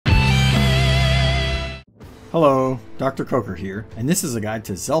Hello, Dr. Coker here, and this is a guide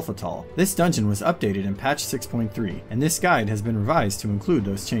to Xelphatol. This dungeon was updated in patch 6.3, and this guide has been revised to include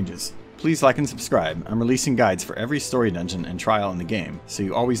those changes. Please like and subscribe. I'm releasing guides for every story dungeon and trial in the game, so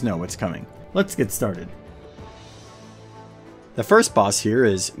you always know what's coming. Let's get started. The first boss here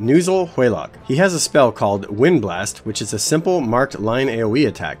is Nuzal Hueloc. He has a spell called Wind Blast, which is a simple marked line AoE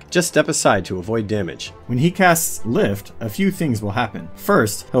attack. Just step aside to avoid damage. When he casts Lift, a few things will happen.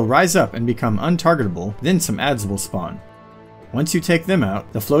 First, he'll rise up and become untargetable, then some adds will spawn. Once you take them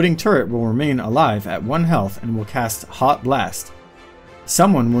out, the floating turret will remain alive at 1 health and will cast Hot Blast.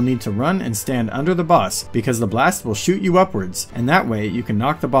 Someone will need to run and stand under the boss because the blast will shoot you upwards, and that way you can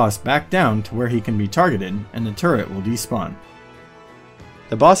knock the boss back down to where he can be targeted and the turret will despawn.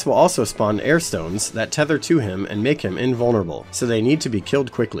 The boss will also spawn air stones that tether to him and make him invulnerable, so they need to be killed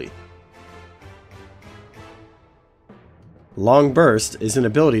quickly. Long Burst is an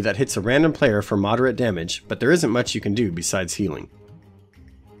ability that hits a random player for moderate damage, but there isn't much you can do besides healing.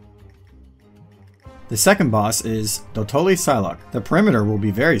 The second boss is Dotoli Ciloc. The perimeter will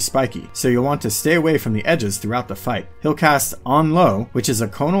be very spiky, so you'll want to stay away from the edges throughout the fight. He'll cast On Low, which is a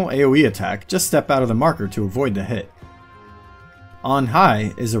conal AoE attack. Just step out of the marker to avoid the hit. On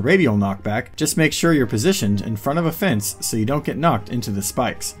High is a radial knockback. Just make sure you're positioned in front of a fence so you don't get knocked into the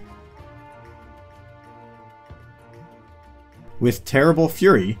spikes. With Terrible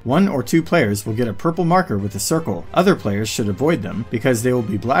Fury, 1 or 2 players will get a purple marker with a circle. Other players should avoid them because they will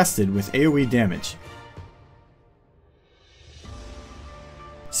be blasted with AoE damage.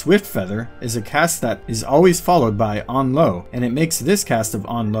 Swift Feather is a cast that is always followed by On Low, and it makes this cast of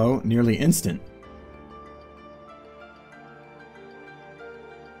On Low nearly instant.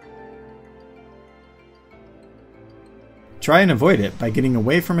 Try and avoid it by getting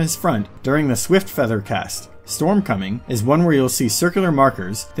away from his front during the Swift Feather cast. Stormcoming is one where you'll see circular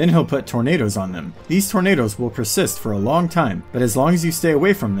markers, then he'll put tornadoes on them. These tornadoes will persist for a long time, but as long as you stay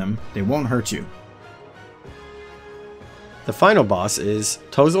away from them, they won't hurt you. The final boss is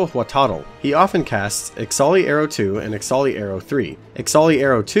Tozol Huatotl. He often casts Ixali Arrow 2 and Ixali Arrow 3. Ixali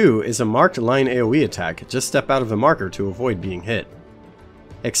Arrow 2 is a marked line AoE attack. Just step out of the marker to avoid being hit.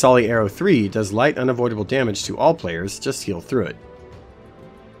 Ixali Arrow 3 does light unavoidable damage to all players, just heal through it.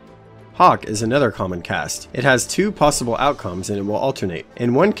 Hawk is another common cast. It has 2 possible outcomes and it will alternate.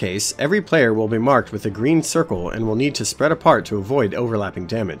 In one case, every player will be marked with a green circle and will need to spread apart to avoid overlapping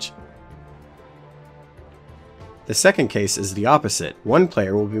damage. The second case is the opposite. One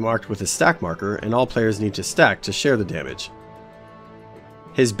player will be marked with a stack marker and all players need to stack to share the damage.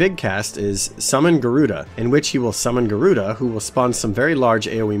 His big cast is Summon Garuda, in which he will summon Garuda, who will spawn some very large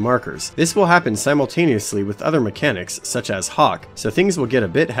AoE markers. This will happen simultaneously with other mechanics, such as Hawk, so things will get a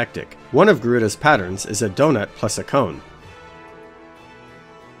bit hectic. One of Garuda's patterns is a donut plus a cone.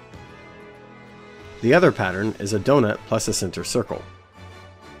 The other pattern is a donut plus a center circle.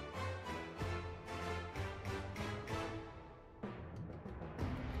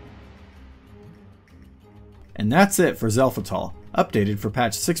 And that's it for Xelphatol, updated for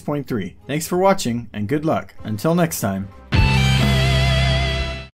patch 6.3. Thanks for watching, and good luck. Until next time.